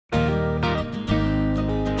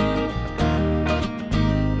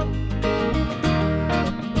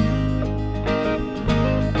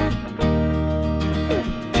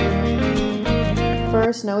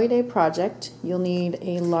our Snowy Day project, you'll need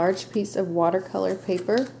a large piece of watercolor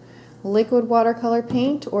paper, liquid watercolor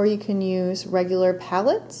paint, or you can use regular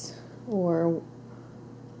palettes or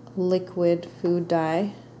liquid food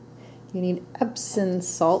dye. You need Epsom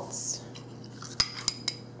salts,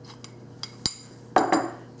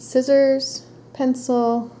 scissors,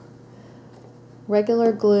 pencil,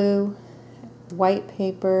 regular glue, white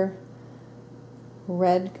paper,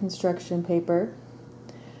 red construction paper,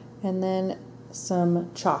 and then some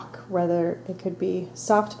chalk, whether it could be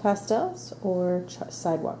soft pastels or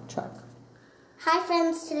sidewalk chalk. Hi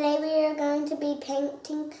friends, today we are going to be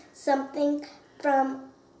painting something from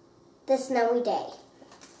the Snowy Day.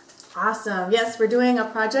 Awesome. Yes, we're doing a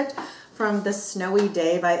project from The Snowy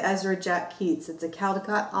Day by Ezra Jack Keats. It's a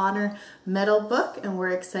Caldecott Honor Medal book, and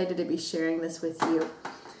we're excited to be sharing this with you.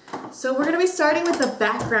 So we're going to be starting with the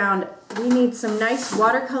background. We need some nice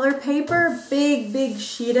watercolor paper, big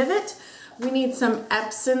sheet of it. We need some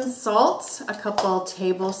Epsom salts, a couple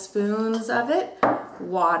tablespoons of it,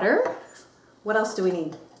 water. What else do we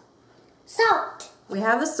need? Salt. We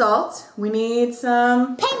have the salt. We need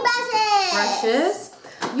some paintbrushes.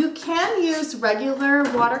 You can use regular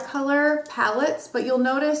watercolor palettes, but you'll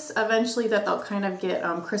notice eventually that they'll kind of get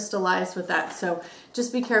crystallized with that. So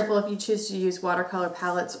just be careful if you choose to use watercolor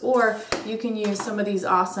palettes, or you can use some of these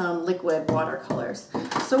awesome liquid watercolors.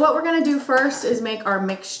 So what we're going to do first is make our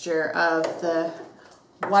mixture of the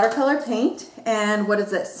watercolor paint and what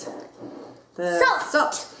is this? The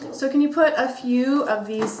salt. So can you put a few of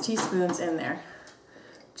these teaspoons in there?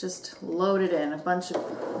 Just load it in, a bunch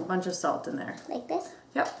of salt in there. Like this?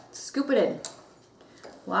 Yep, scoop it in.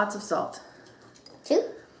 Lots of salt. 2.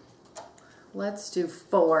 Let's do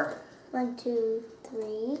 4. 1, 2,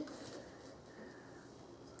 3,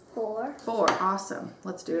 4. 4, awesome.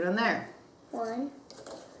 Let's do it in there. 1,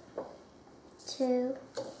 2,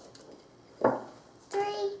 3,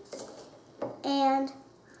 and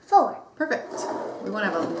 4. Perfect. We want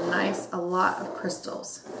to have a lot of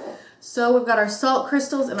crystals. So we've got our salt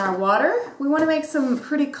crystals in our water. We want to make some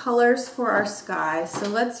pretty colors for our sky. So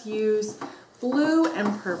let's use blue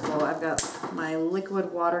and purple. I've got my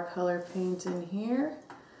liquid watercolor paint in here.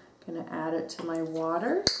 Gonna add it to my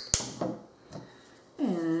water.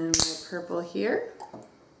 And my purple here.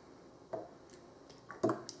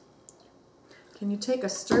 Can you take a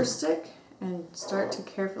stir stick and start to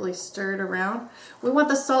carefully stir it around? We want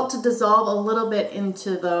the salt to dissolve a little bit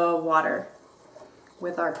into the water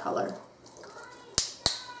with our color.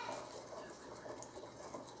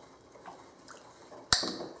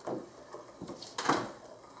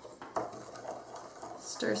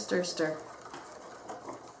 Stir, stir, stir.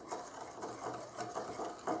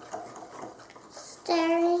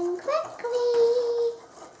 Stirring quickly.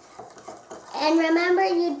 And remember,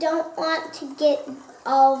 you don't want to get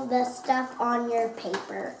all the stuff on your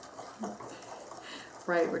paper.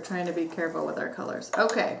 Right, we're trying to be careful with our colors.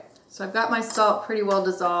 Okay. So I've got my salt pretty well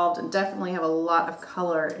dissolved and definitely have a lot of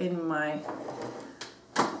color in my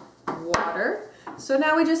water. So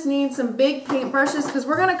now we just need some big paint brushes because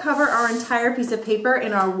we're going to cover our entire piece of paper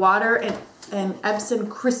in our water and Epsom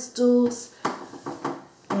crystals.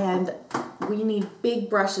 And we need big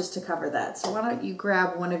brushes to cover that. So why don't you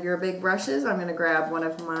grab one of your big brushes? I'm going to grab one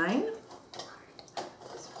of mine.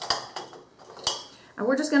 And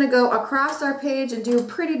we're just going to go across our page and do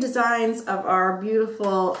pretty designs of our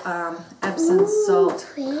beautiful Epsom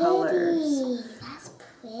salt colors. That's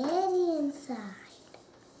pretty inside.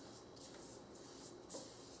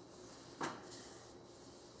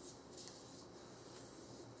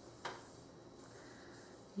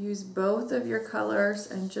 Use both of your colors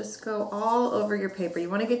and just go all over your paper. You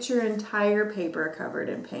want to get your entire paper covered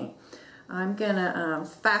in paint. I'm gonna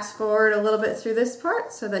fast forward a little bit through this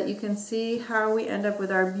part so that you can see how we end up with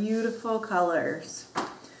our beautiful colors.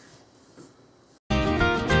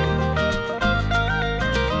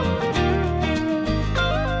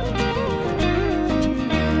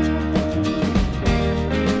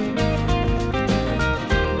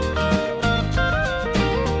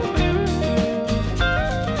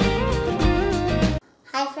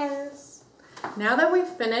 Hi friends. Now that we've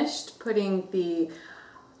finished putting the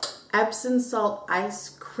Epsom salt ice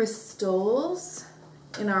crystals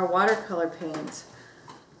in our watercolor paint,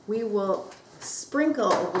 we will sprinkle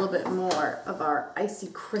a little bit more of our icy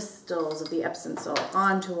crystals of the Epsom salt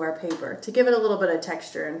onto our paper to give it a little bit of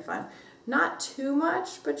texture and fun. Not too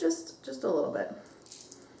much, but just a little bit.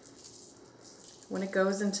 When it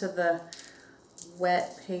goes into the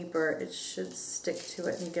wet paper, it should stick to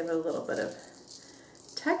it and give it a little bit of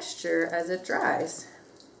texture as it dries.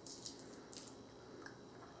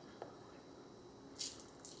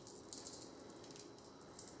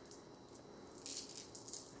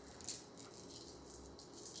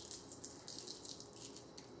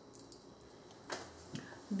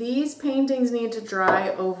 These paintings need to dry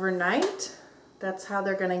overnight. That's how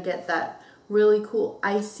they're gonna get that really cool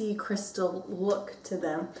icy crystal look to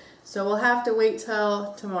them. So we'll have to wait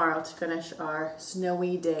till tomorrow to finish our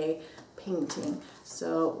snowy day painting.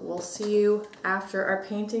 So we'll see you after our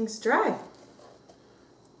paintings dry.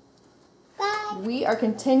 Bye. We are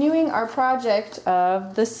continuing our project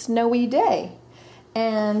of the snowy day.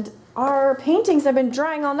 And our paintings have been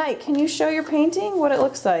drying all night. Can you show your painting what it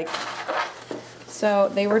looks like? So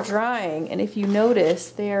they were drying, and if you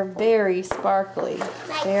notice, they are very sparkly.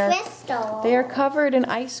 Like crystals. They are covered in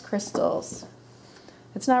ice crystals.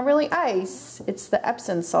 It's not really ice, it's the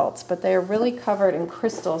Epsom salts, but they are really covered in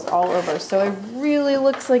crystals all over. So it really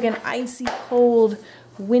looks like an icy cold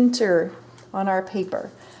winter on our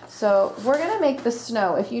paper. So we're gonna make the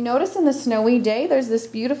snow. If you notice in the snowy day, there's this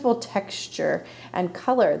beautiful texture and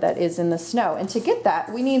color that is in the snow. And to get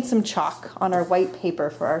that, we need some chalk on our white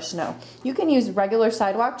paper for our snow. You can use regular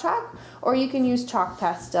sidewalk chalk, or you can use chalk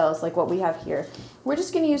pastels like what we have here. We're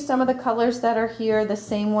just gonna use some of the colors that are here, the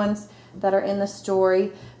same ones that are in the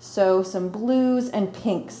story. So some blues and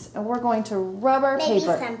pinks. And we're going to rub our paper.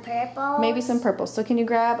 Maybe some purple. Maybe some purple. So can you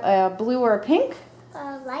grab a blue or a pink?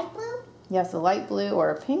 Light blue? Yes, a light blue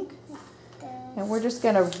or a pink. And we're just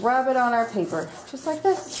going to rub it on our paper, just like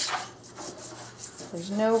this.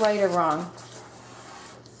 There's no right or wrong.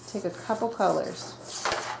 Take a couple colors.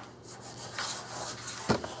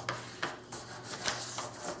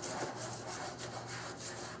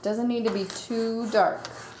 Doesn't need to be too dark.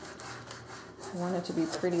 I want it to be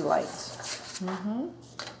pretty light. Mm-hmm.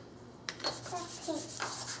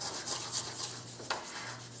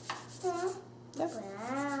 Yep.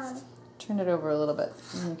 Wow. Turn it over a little bit,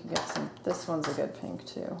 and you can get some. This one's a good pink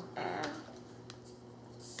too.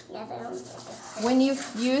 When you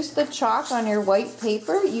use the chalk on your white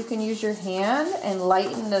paper, you can use your hand and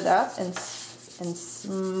lighten it up and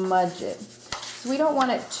smudge it. So we don't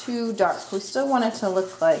want it too dark. We still want it to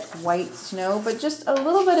look like white snow, but just a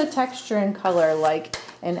little bit of texture and color, like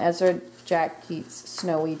in Ezra Jack Keats'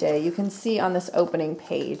 Snowy Day. You can see on this opening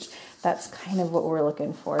page, that's kind of what we're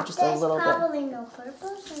looking for, just a little bit. There's probably no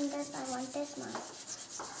purples in this. I want this one.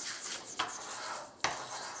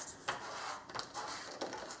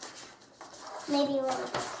 Maybe a little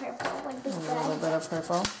bit of purple would be good. A little bit of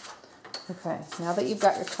purple. Okay, now that you've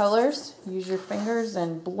got your colors, use your fingers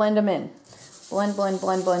and blend them in. Blend, blend,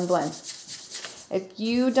 blend, blend, blend. If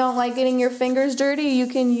you don't like getting your fingers dirty, you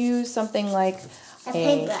can use something like a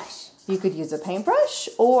paintbrush. You could use a paintbrush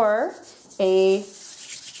or a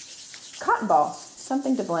cotton ball,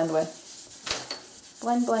 something to blend with.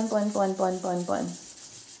 Blend, blend, blend, blend, blend, blend, blend.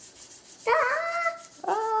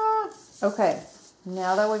 Okay,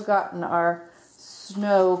 now that we've gotten our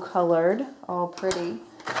snow colored, all pretty,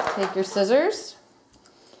 take your scissors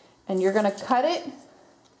and you're gonna cut it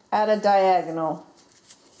at a diagonal.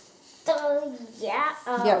 Yeah.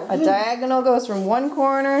 Yep, a diagonal goes from one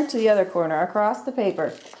corner to the other corner across the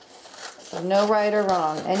paper. There's no right or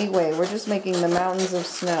wrong. Anyway, we're just making the mountains of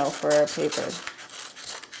snow for our paper.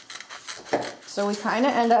 So we kind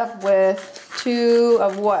of end up with two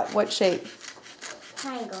of what? What shape?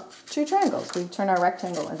 Triangle. Two triangles. We turn our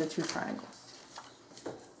rectangle into two triangles.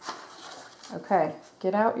 Okay,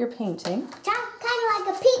 get out your painting. Kind of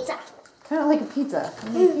like a pizza. Kind of like a pizza.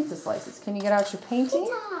 We need pizza slices. Can you get out your painting?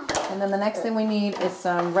 Pizza. And then the next thing we need is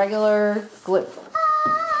some regular glue.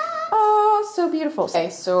 Oh, so beautiful. Okay,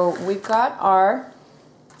 so we've got our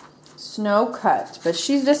snow cut, but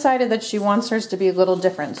she's decided that she wants hers to be a little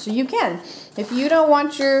different. So you can. If you don't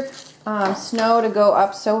want your snow to go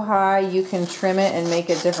up so high, you can trim it and make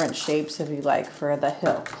it different shapes if you like for the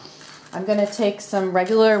hill. I'm going to take some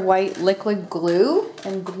regular white liquid glue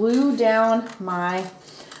and glue down my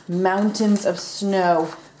mountains of snow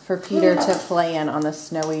for Peter to play in on the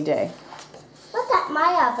snowy day. Look at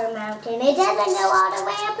my other mountain. It doesn't go all the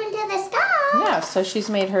way up into the sky. Yeah, so she's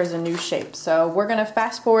made hers a new shape. So we're going to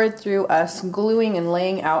fast forward through us gluing and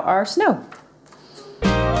laying out our snow.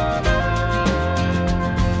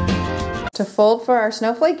 To fold for our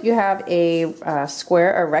snowflake, you have a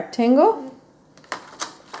square, a rectangle,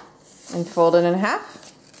 and fold it in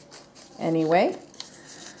half. Anyway.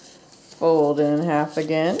 Fold it in half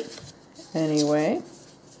again. Anyway.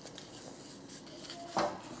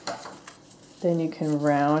 Then you can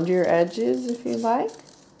round your edges if you like.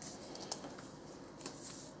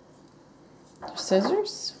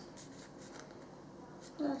 Scissors.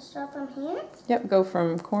 Start from here? Yep, go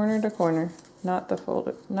from corner to corner. Not the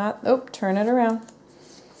fold. Turn it around.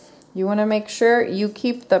 You want to make sure you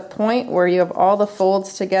keep the point where you have all the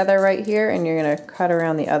folds together right here, and you're going to cut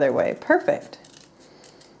around the other way. Perfect.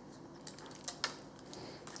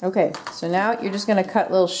 Okay, so now you're just gonna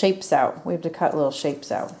cut little shapes out. We have to cut little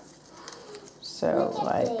shapes out. So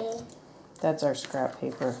like, that's our scrap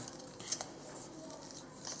paper.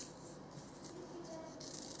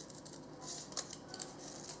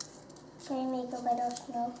 Can we make a little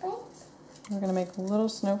snowflake? We're gonna make little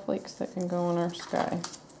snowflakes that can go in our sky.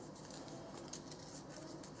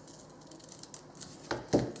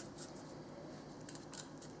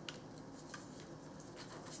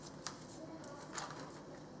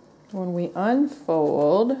 When we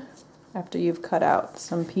unfold, after you've cut out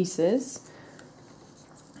some pieces,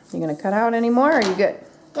 you gonna cut out any more? Or are you good?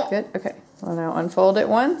 Good. Good? Okay. Well, now unfold it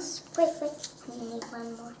once. Wait. I need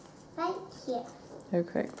one more. Right here.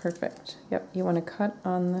 Okay, perfect. Yep, you want to cut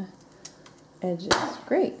on the edges.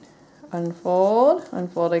 Great. Unfold.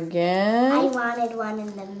 Unfold again. I wanted one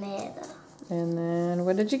in the middle. And then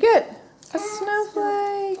what did you get? A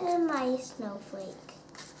snowflake. And my snowflake.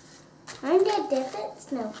 Aren't they different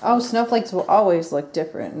snowflakes? Oh, snowflakes will always look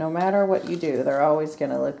different. No matter what you do, they're always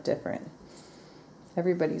going to look different.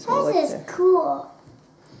 Everybody's will look different. This is cool.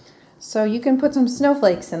 So you can put some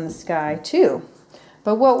snowflakes in the sky too.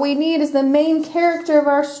 But what we need is the main character of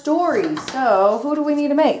our story. So who do we need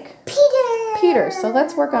to make? Peter. Peter. So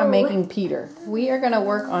let's work on making Peter. We are going to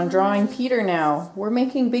work on drawing Peter now. We're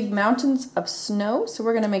making big mountains of snow. So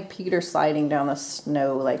we're going to make Peter sliding down the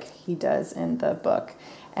snow like he does in the book.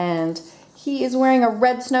 And he is wearing a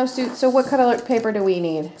red snowsuit. So what color paper do we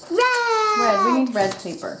need? Red. Red. We need red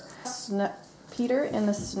paper. Peter in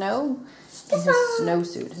the snow in his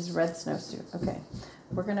snowsuit, his red snowsuit. Okay.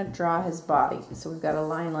 We're going to draw his body. So we've got a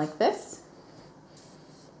line like this.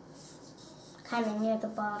 Kind of near the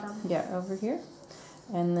bottom. Yeah, over here.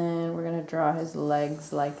 And then we're going to draw his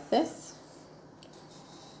legs like this.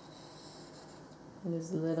 And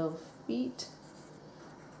his little feet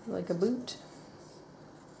like a boot.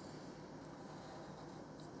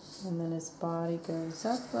 And then his body goes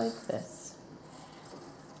up like this.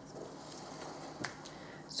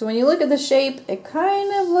 So when you look at the shape, it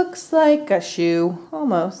kind of looks like a shoe,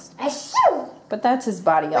 almost. A shoe! But that's his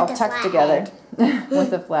body, all tucked together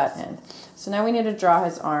with a flat end. So now we need to draw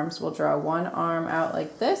his arms. We'll draw one arm out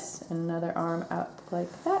like this and another arm out like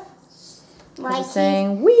that. Like he's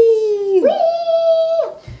saying, wee!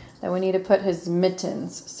 Whee! Then we need to put his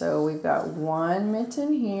mittens. So we've got one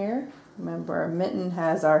mitten here. Remember, a mitten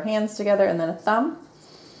has our hands together and then a thumb.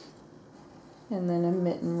 And then a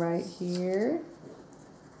mitten right here.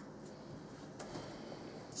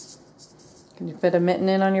 Can you fit a mitten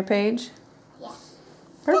in on your page? Yeah.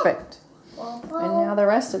 Perfect. And now the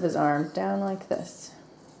rest of his arm down like this.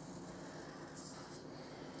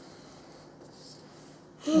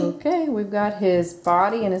 Okay, we've got his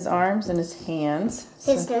body and his arms and his hands.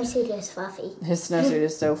 His snowsuit is fluffy. His snowsuit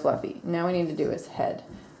is so fluffy. Now we need to do his head.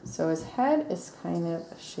 So his head is kind of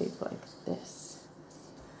shaped like this.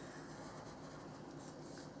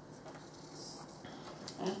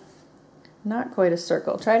 Not quite a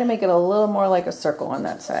circle. Try to make it a little more like a circle on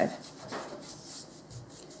that side.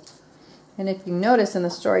 And if you notice in the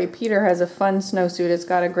story, Peter has a fun snowsuit. It's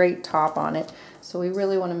got a great top on it. So we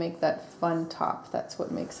really want to make that fun top. That's what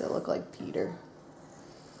makes it look like Peter.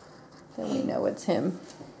 Then we know it's him.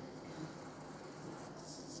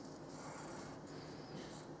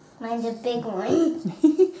 Mine's a big one.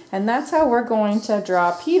 And that's how we're going to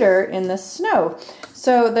draw Peter in the snow.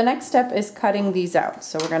 So the next step is cutting these out.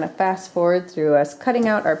 So we're going to fast forward through us cutting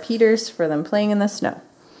out our Peters for them playing in the snow.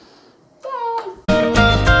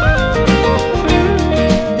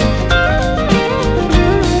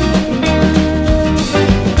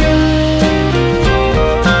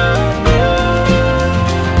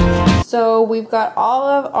 So we've got all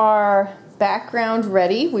of our background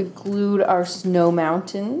ready. We've glued our snow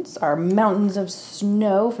mountains, our mountains of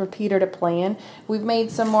snow for Peter to play in. We've made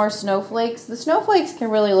some more snowflakes. The snowflakes can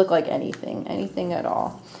really look like anything at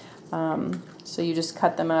all. So you just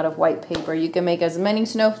cut them out of white paper. You can make as many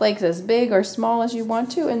snowflakes as big or small as you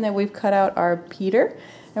want to, and then we've cut out our Peter.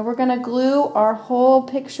 And we're gonna glue our whole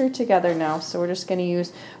picture together now. So we're just gonna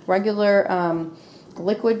use regular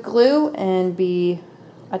liquid glue and be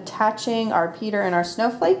attaching our Peter and our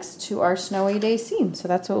snowflakes to our snowy day scene. So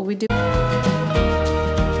that's what we do. I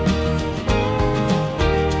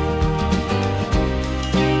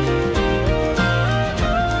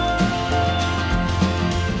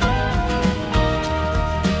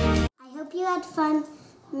hope you had fun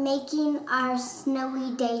making our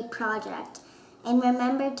snowy day project. And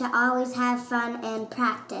remember to always have fun and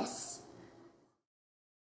practice.